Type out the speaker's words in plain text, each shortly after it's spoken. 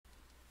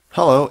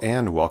Hello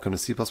and welcome to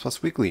C++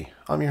 Weekly.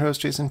 I'm your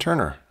host Jason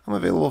Turner. I'm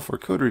available for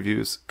code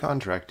reviews,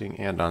 contracting,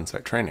 and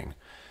on-site training.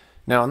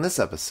 Now in this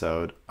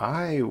episode,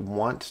 I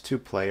want to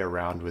play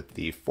around with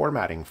the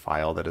formatting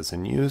file that is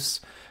in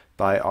use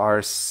by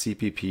our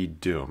CPP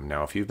Doom.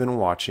 Now if you've been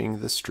watching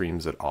the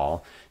streams at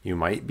all, you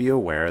might be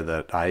aware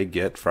that I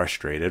get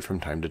frustrated from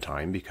time to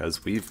time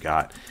because we've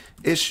got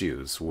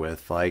issues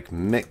with like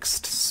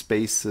mixed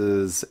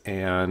spaces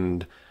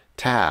and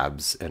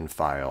tabs in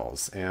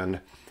files,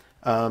 and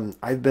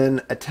I've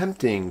been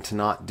attempting to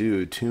not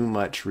do too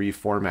much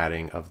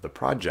reformatting of the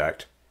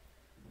project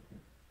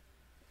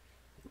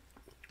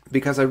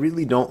because I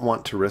really don't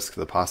want to risk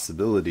the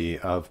possibility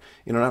of,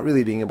 not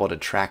really being able to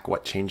track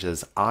what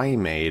changes I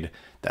made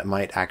that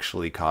might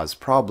actually cause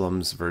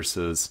problems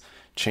versus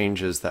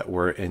changes that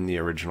were in the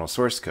original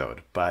source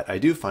code. But I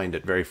do find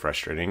it very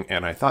frustrating,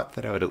 and I thought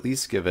that I would at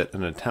least give it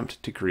an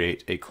attempt to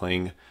create a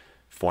clang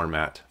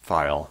format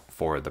file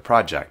for the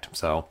project.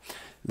 So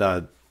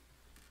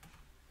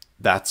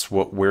that's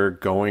what we're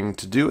going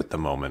to do at the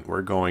moment.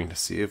 We're going to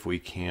see if we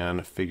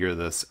can figure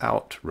this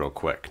out real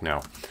quick.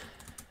 Now,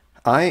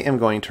 I am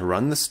going to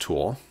run this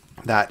tool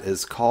that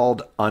is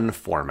called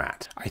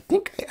UnformAt. I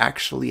think I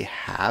actually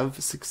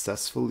have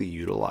successfully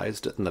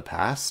utilized it in the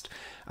past.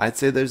 I'd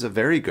say there's a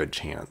very good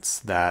chance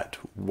that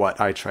what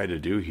I try to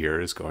do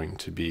here is going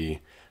to be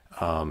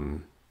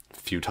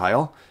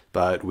futile,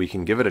 but we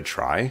can give it a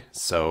try.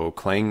 So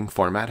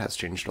clang-format has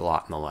changed a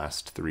lot in the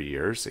last 3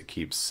 years. It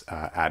keeps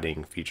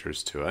adding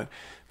features to it.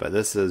 But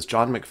this is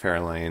John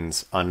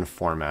McFarlane's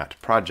UnformAt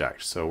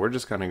project. So we're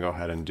just going to go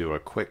ahead and do a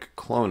quick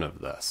clone of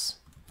this.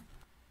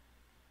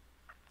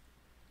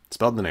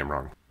 Spelled the name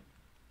wrong.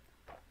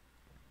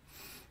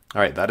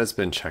 All right, that has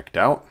been checked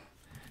out.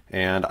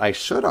 And I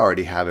should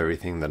already have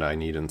everything that I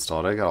need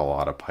installed. I got a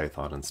lot of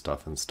Python and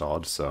stuff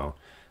installed, so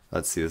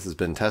let's see, this has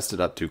been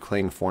tested up to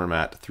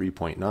clang-format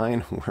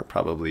 3.9. We're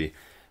probably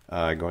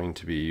going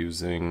to be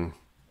using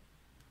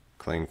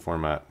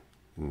clang-format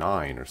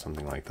 9 or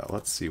something like that.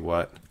 Let's see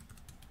what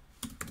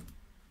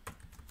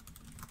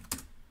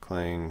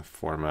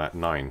clang-format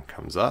 9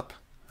 comes up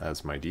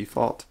as my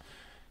default.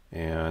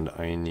 And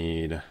I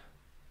need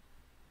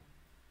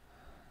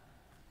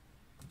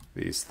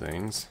these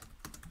things.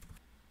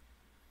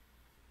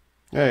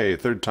 Hey,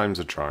 third time's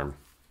a charm.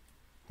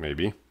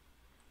 Maybe.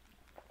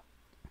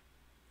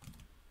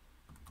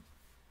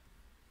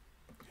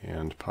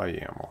 And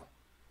PyYAML.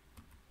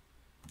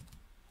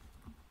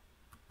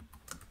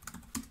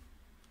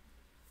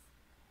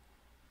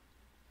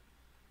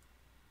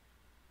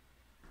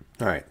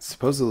 All right,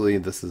 supposedly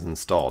this is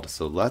installed,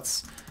 so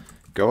let's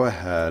go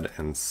ahead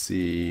and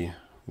see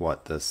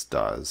what this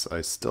does.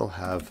 I still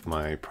have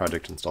my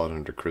project installed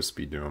under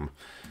Crispy Doom.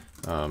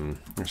 I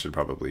should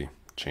probably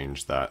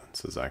change that.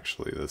 This is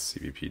actually the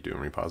CPP Doom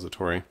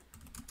repository.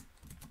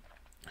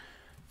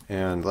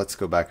 And let's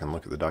go back and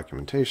look at the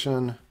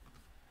documentation.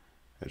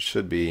 It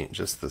should be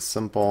just the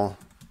simple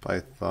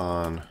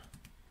Python,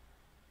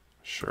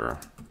 sure,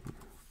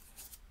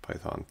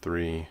 Python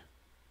 3.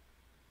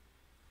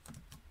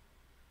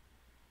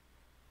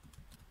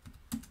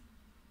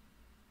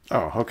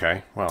 Oh,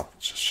 okay. Well,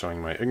 it's just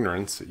showing my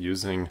ignorance at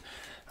using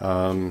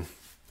Python.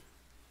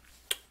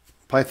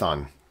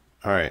 All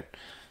right.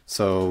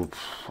 So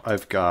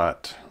I've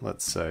got,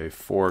 let's say,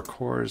 4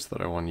 cores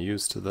that I want to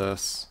use to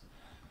this.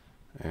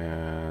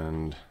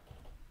 And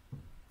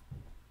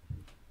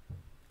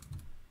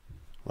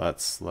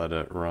let's let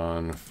it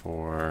run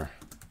for,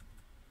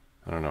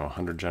 I don't know,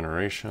 100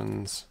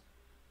 generations.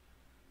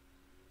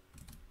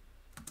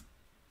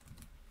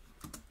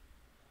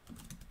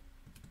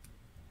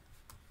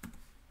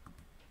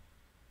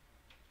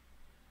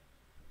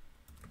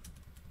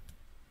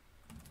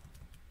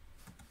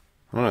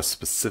 I want to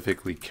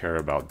specifically care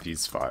about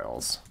these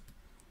files,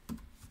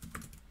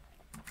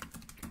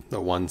 the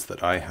ones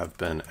that I have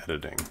been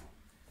editing.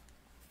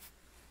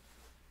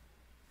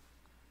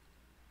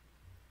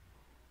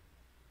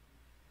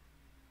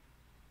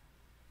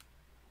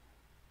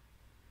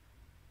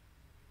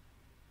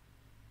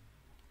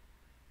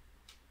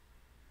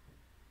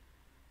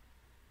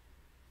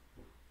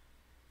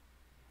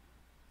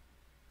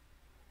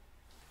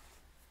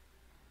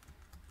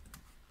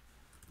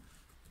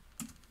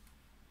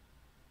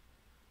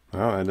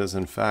 Oh, it is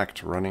in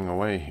fact running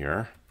away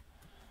here.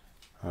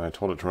 I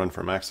told it to run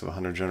for a max of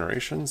 100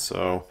 generations,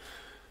 so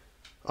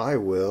I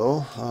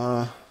will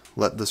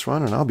let this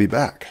run and I'll be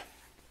back.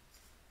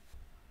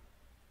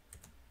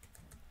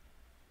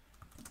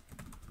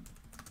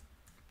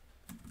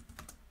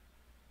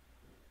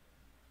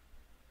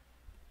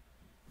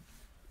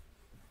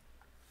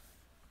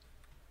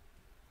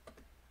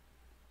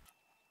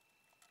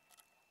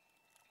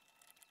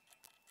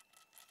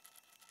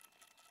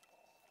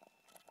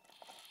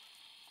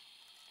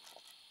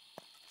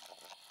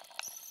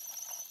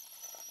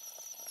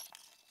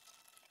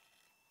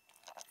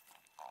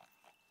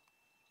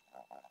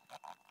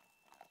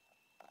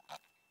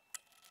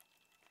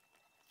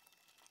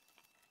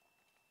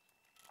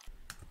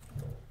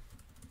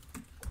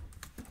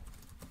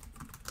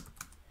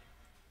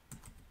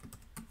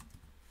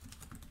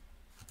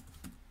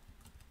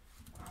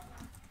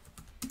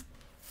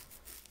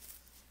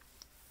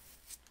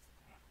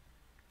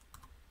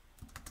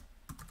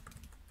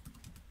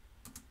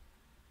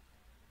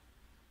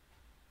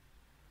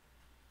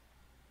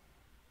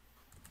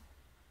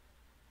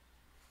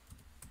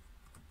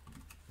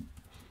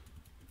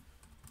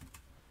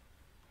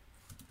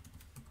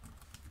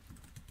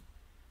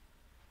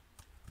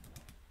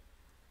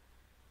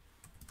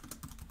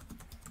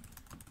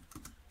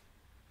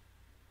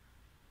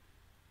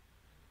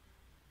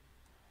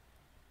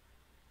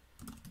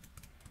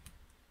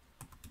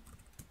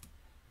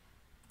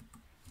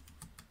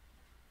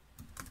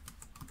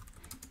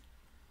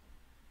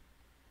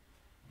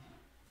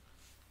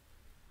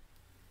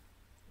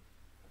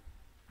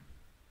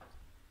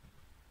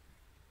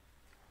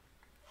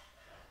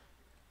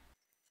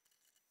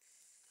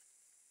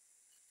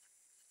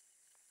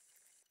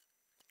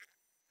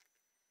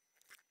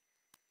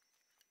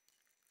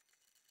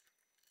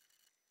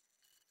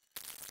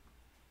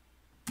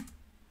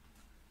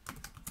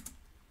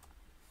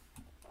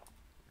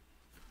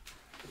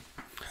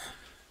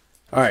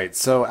 All right,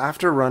 so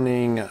after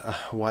running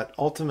what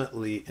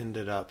ultimately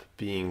ended up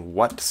being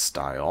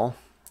WhatStyle,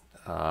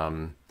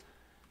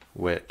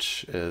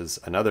 which is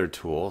another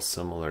tool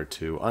similar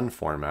to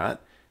UnformAt,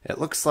 it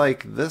looks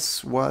like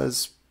this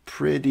was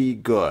pretty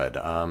good.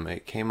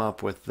 It came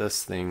up with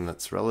this thing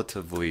that's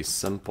relatively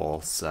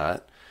simple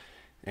set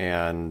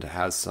and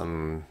has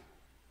some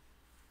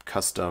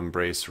custom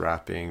brace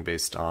wrapping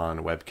based on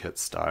WebKit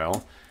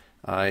style.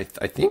 I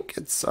think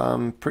it's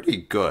pretty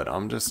good.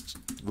 I'm just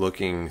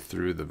looking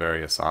through the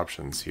various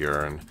options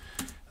here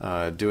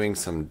and doing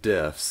some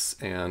diffs,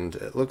 and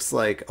it looks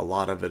like a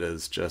lot of it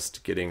is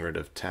just getting rid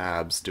of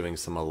tabs, doing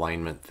some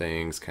alignment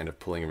things, kind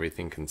of pulling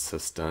everything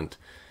consistent.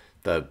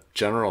 The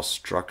general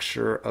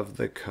structure of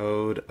the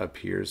code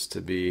appears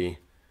to be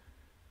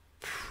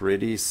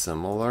pretty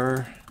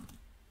similar.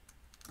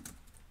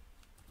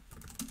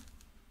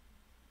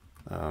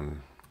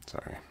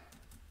 Sorry.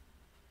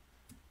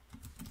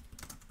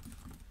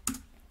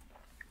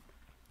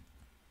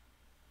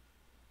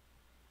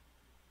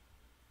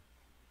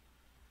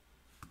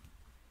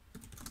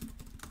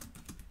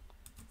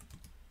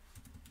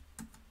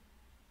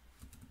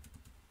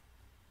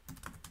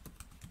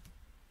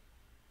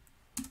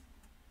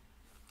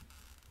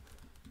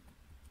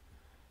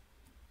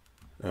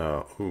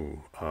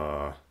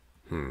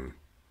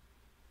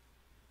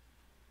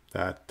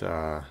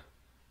 That,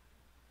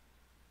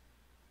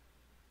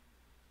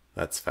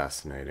 that's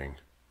fascinating.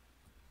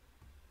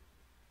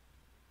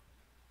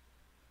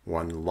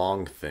 One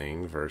long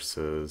thing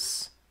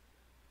versus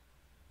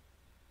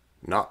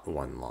not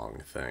one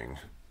long thing.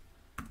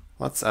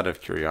 Let's, out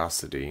of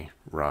curiosity,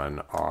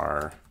 run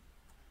our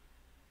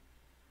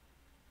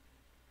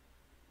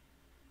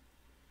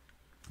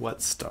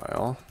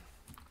WhatStyle.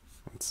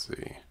 Let's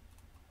see.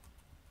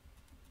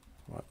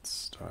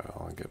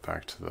 WhatStyle. I'll get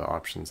back to the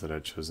options that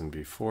I'd chosen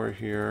before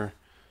here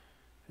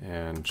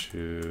and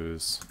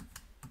choose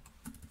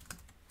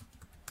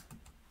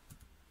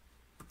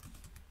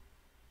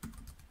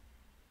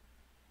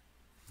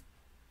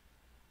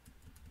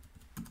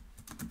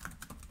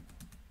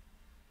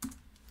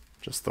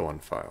just the one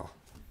file.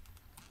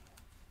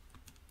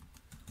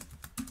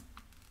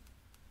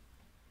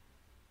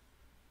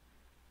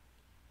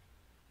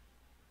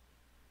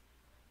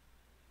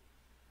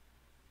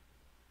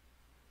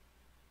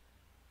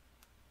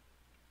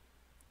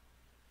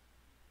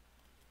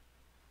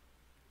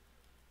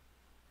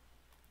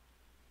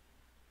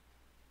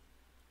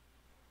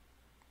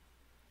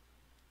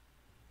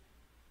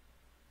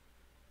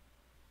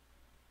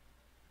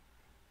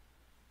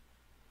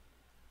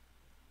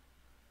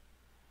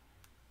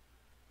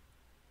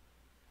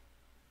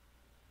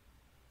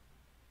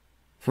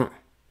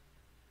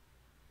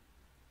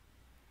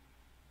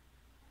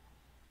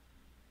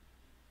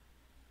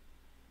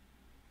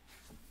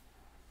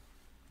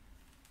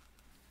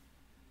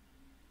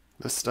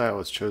 This style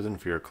is chosen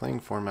for your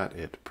clang format.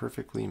 It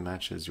perfectly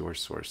matches your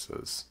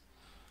sources.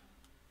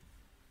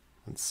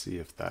 Let's see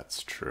if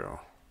that's true.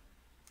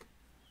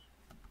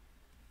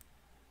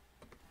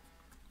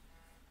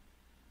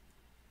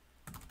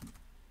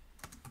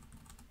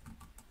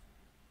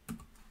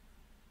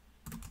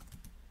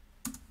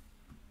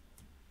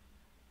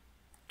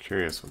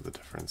 Curious what the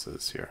difference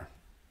is here.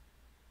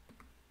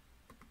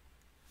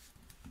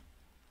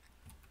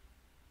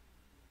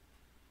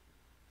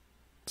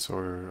 So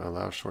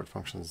allow short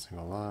functions in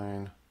single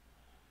line,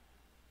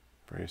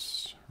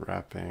 brace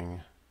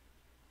wrapping,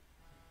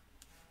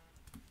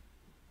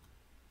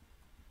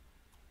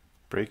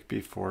 break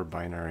before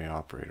binary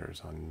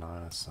operators on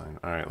non-assigned.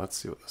 All right, let's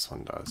see what this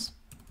one does.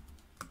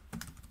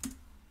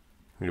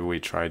 Maybe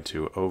we tried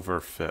to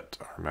overfit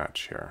our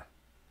match here.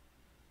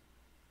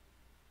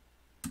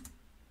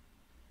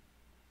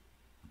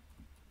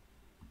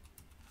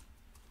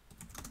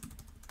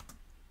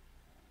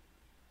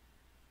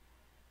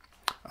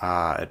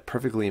 It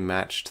perfectly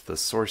matched the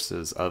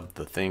sources of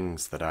the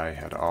things that I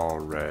had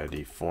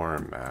already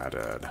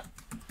formatted.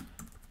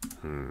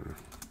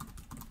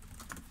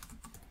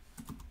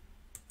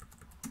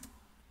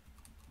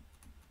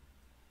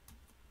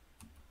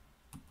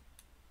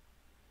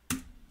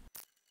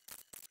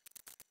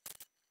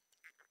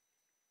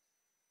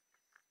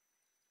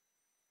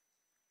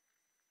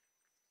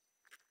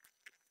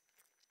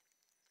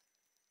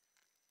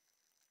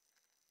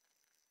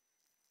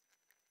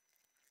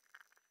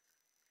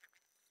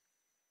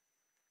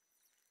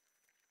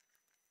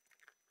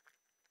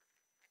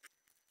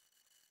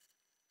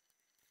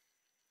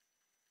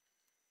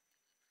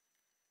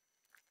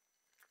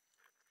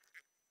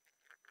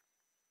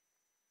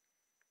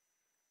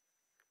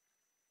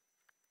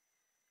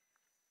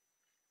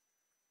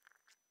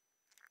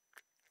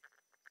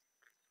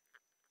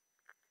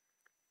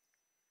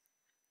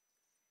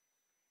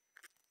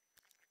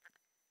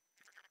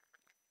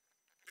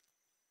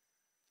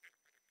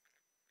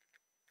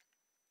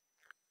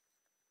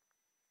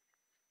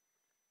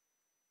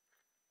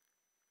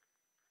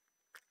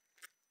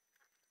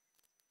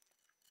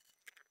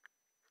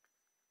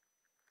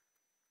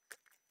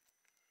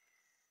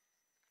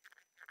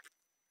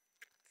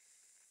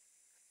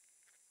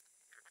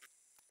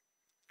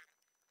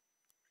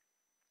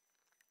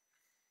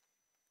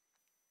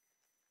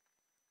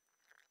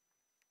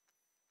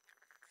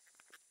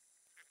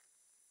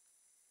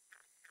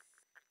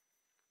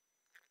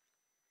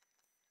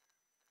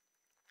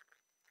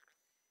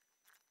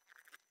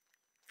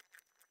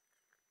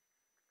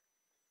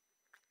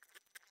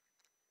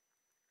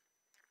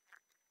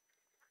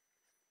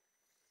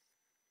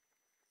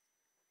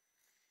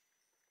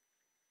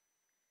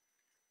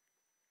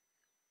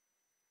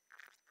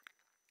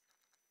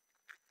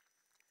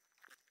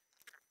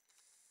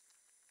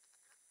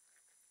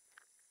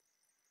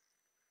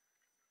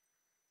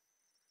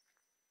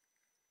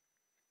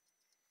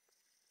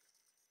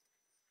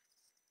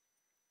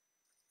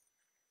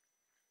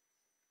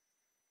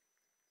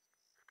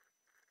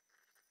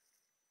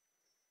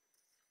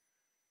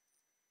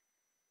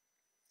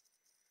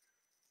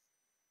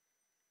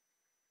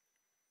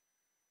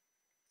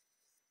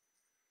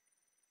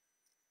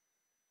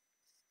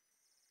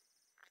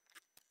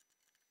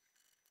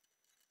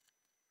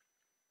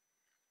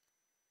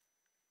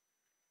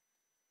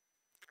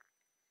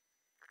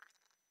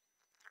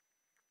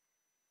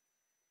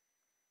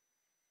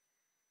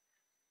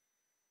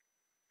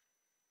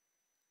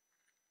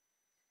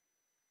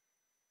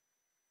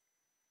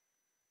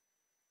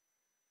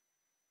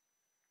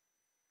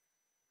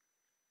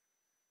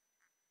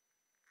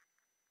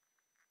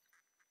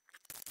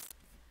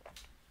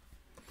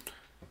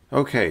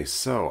 Okay,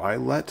 so I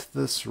let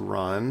this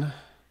run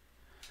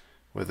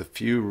with a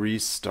few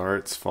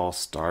restarts, false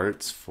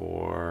starts,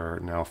 for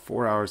now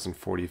 4 hours and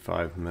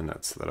 45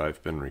 minutes that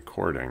I've been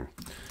recording.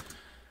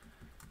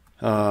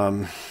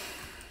 Ended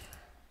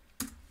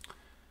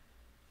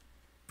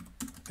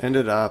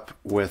up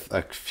with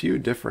a few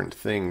different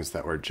things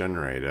that were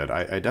generated.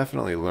 I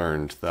definitely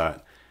learned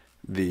that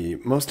the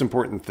most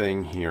important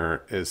thing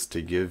here is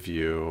to give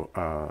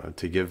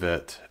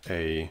it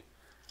a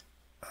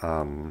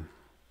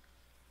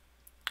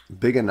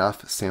big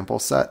enough sample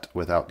set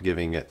without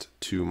giving it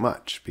too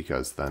much,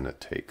 because then it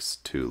takes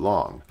too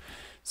long.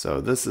 So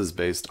this is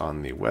based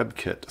on the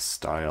WebKit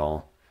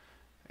style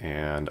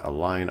and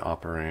align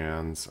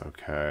operands.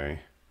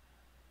 Okay.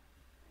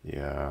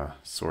 Yeah,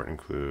 sort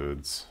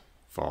includes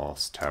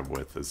false, tab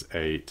width is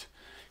 8.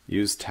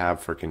 Use tab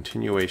for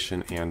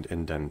continuation and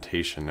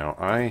indentation. Now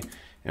I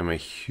am a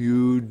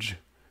huge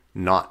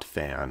not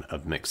fan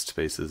of mixed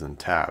spaces and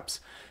tabs,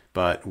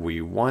 but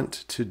we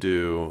want to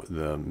do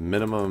the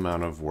minimum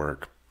amount of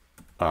work,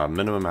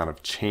 minimum amount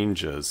of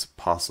changes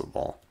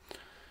possible.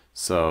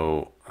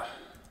 So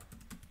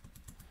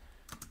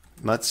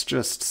let's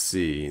just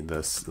see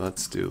this.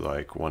 Let's do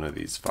like one of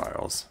these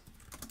files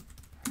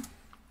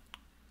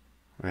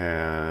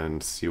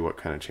and see what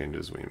kind of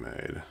changes we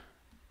made.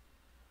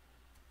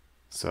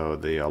 So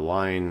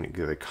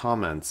the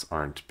comments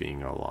aren't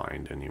being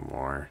aligned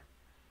anymore,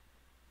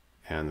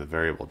 and the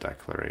variable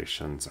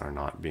declarations are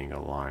not being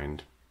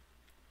aligned.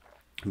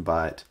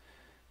 But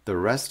the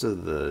rest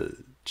of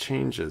the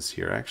changes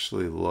here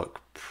actually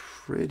look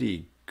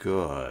pretty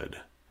good,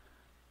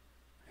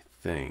 I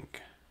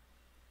think.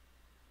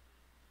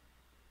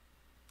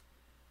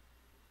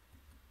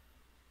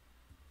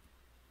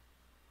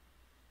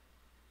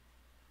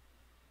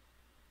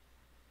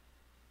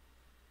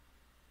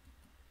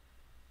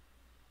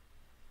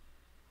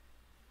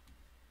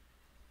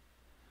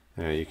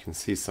 Now you can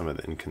see some of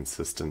the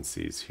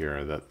inconsistencies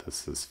here that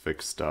this is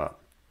fixed up.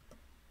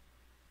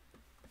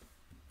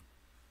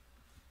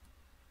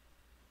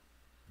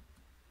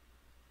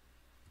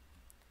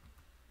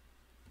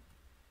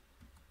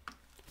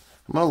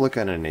 I'm going to look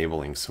at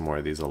enabling some more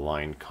of these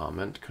aligned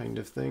comment kind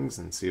of things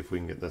and see if we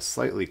can get this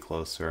slightly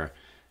closer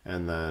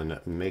and then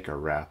make a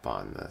wrap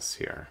on this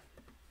here.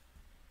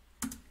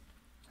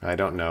 I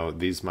don't know,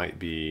 these might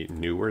be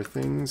newer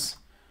things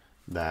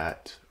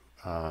that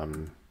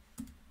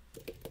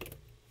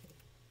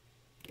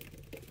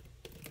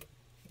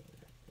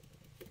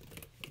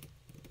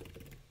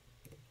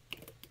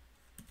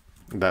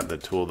that the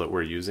tool that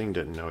we're using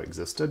didn't know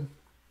existed.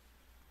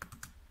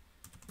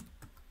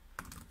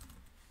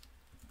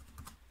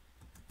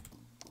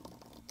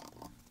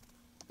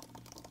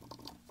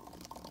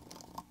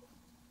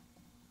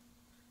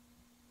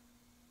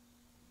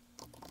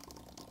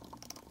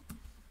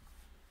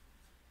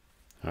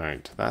 All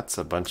right, that's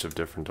a bunch of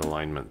different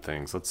alignment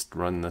things. Let's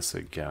run this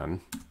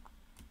again.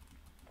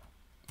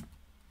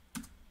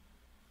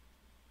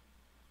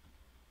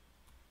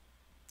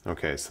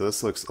 Okay, so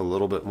this looks a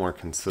little bit more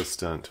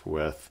consistent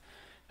with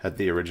what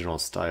the original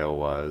style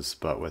was,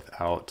 but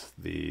without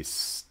the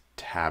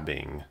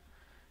tabbing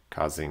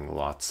causing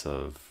lots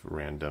of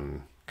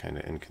random kind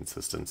of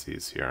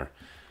inconsistencies here.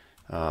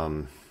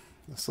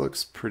 This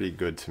looks pretty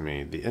good to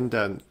me. The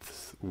indent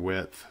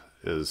width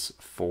is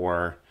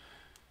 4.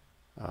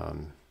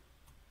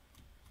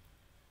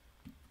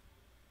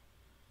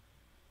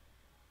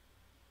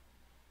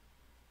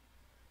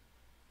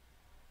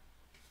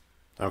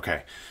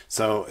 Okay,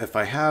 so if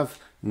I have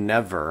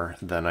never,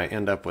 then I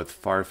end up with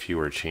far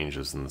fewer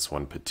changes in this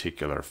one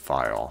particular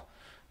file.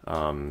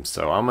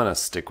 So I'm going to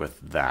stick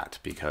with that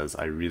because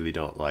I really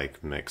don't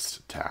like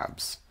mixed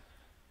tabs.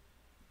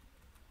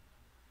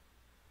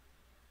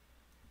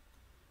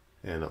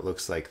 And it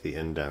looks like the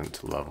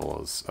indent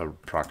level is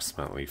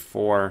approximately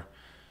 4.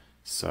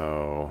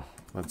 So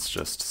let's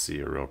just see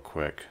a real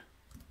quick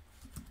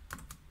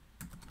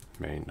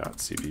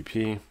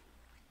main.cpp.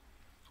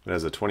 It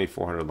has a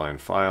 2400 line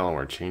file and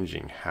we're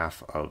changing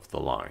half of the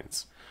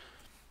lines.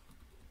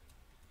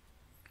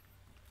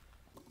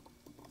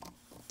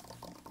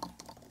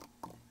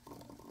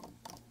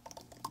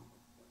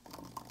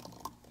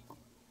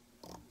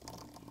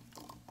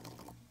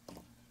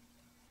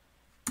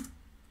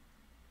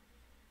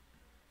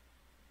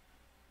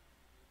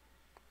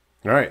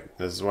 All right,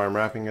 this is where I'm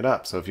wrapping it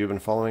up. So if you've been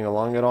following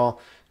along at all,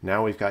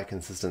 now we've got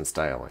consistent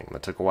styling.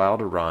 That took a while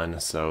to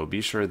run, so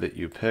be sure that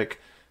you pick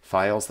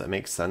files that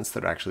make sense,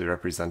 that are actually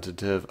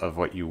representative of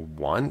what you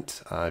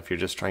want. If you're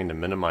just trying to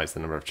minimize the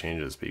number of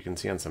changes, but you can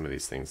see on some of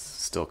these things,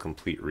 still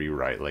complete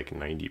rewrite, like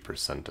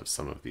 90% of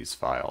some of these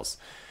files.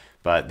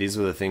 But these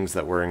are the things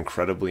that were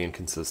incredibly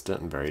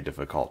inconsistent and very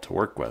difficult to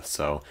work with.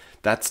 So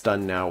that's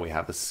done now. We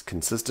have a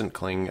consistent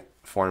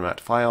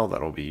clang-format file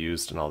that will be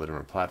used in all the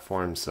different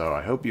platforms. So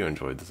I hope you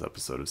enjoyed this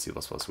episode of C++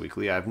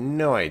 Weekly. I have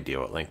no idea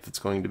what length it's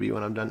going to be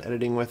when I'm done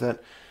editing with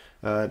it.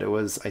 It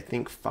was, I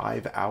think,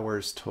 5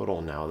 hours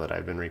total now that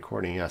I've been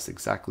recording. Yes,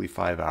 exactly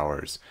 5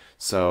 hours.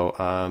 So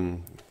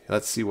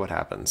let's see what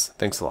happens.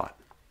 Thanks a lot.